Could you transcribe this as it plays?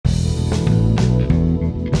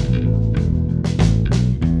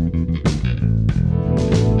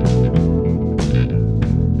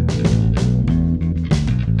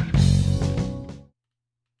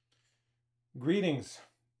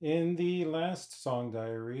In the last song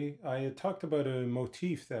diary, I had talked about a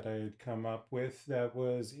motif that I had come up with that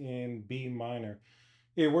was in B minor.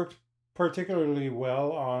 It worked particularly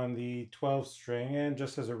well on the 12th string, and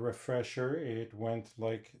just as a refresher, it went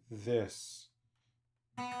like this.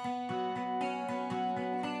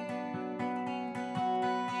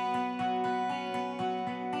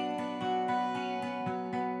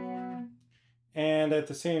 And at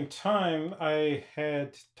the same time, I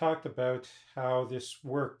had talked about how this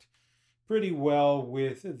worked pretty well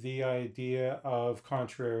with the idea of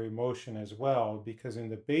contrary motion as well, because in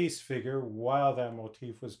the bass figure, while that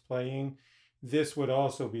motif was playing, this would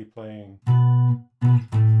also be playing.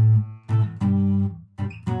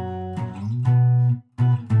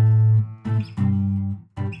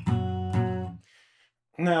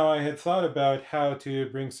 Now, I had thought about how to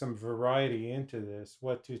bring some variety into this,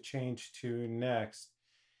 what to change to next.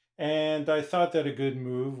 And I thought that a good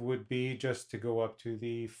move would be just to go up to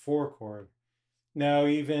the 4 chord. Now,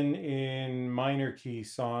 even in minor key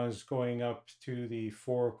songs, going up to the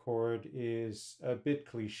 4 chord is a bit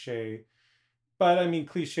cliche. But I mean,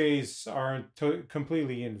 cliches aren't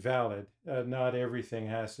completely invalid. Not everything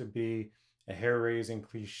has to be a hair-raising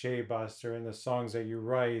cliche buster in the songs that you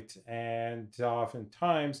write. And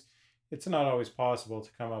oftentimes, it's not always possible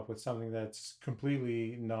to come up with something that's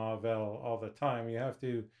completely novel all the time. You have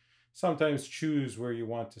to sometimes choose where you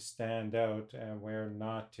want to stand out and where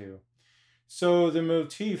not to. So the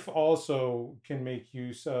motif also can make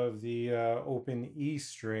use of the open E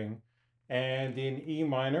string, and in E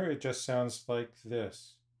minor, it just sounds like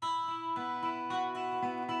this.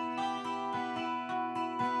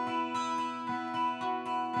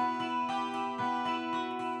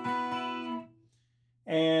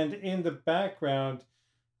 And in the background,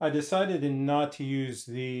 I decided not to use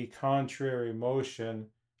the contrary motion.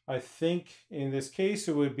 I think in this case,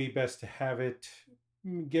 it would be best to have it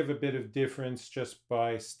give a bit of difference just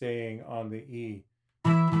by staying on the E.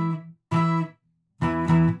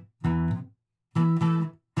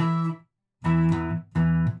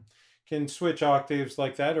 Can switch octaves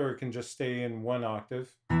like that, or it can just stay in one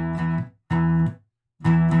octave.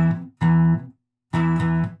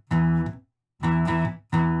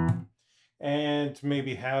 And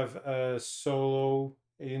maybe have a solo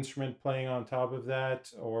instrument playing on top of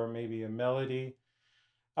that, or maybe a melody.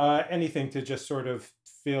 Anything to just sort of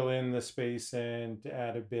fill in the space and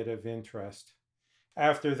add a bit of interest.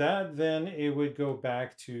 After that, then it would go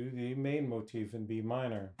back to the main motif in B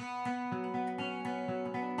minor.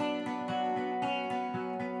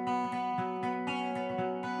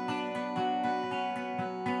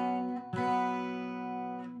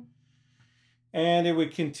 And it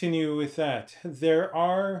would continue with that. There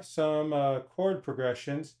are some chord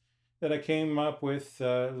progressions that I came up with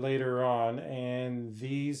later on, and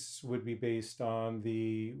these would be based on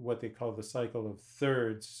the what they call the cycle of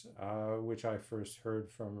thirds, which I first heard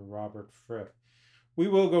from Robert Fripp. We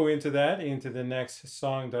will go into that into the next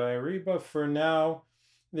song diary, but for now,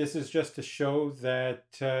 this is just to show that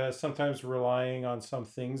sometimes relying on some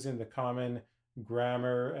things in the common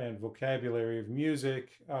grammar and vocabulary of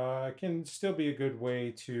music can still be a good way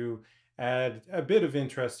to add a bit of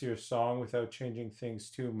interest to your song without changing things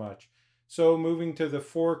too much. So moving to the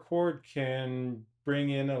 4 chord can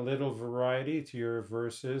bring in a little variety to your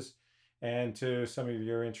verses and to some of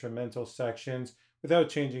your instrumental sections without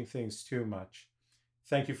changing things too much.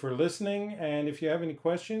 Thank you for listening, and if you have any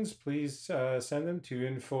questions, please send them to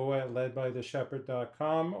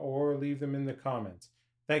info@ledbytheshepherd.com or leave them in the comments.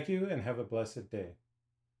 Thank you, and have a blessed day.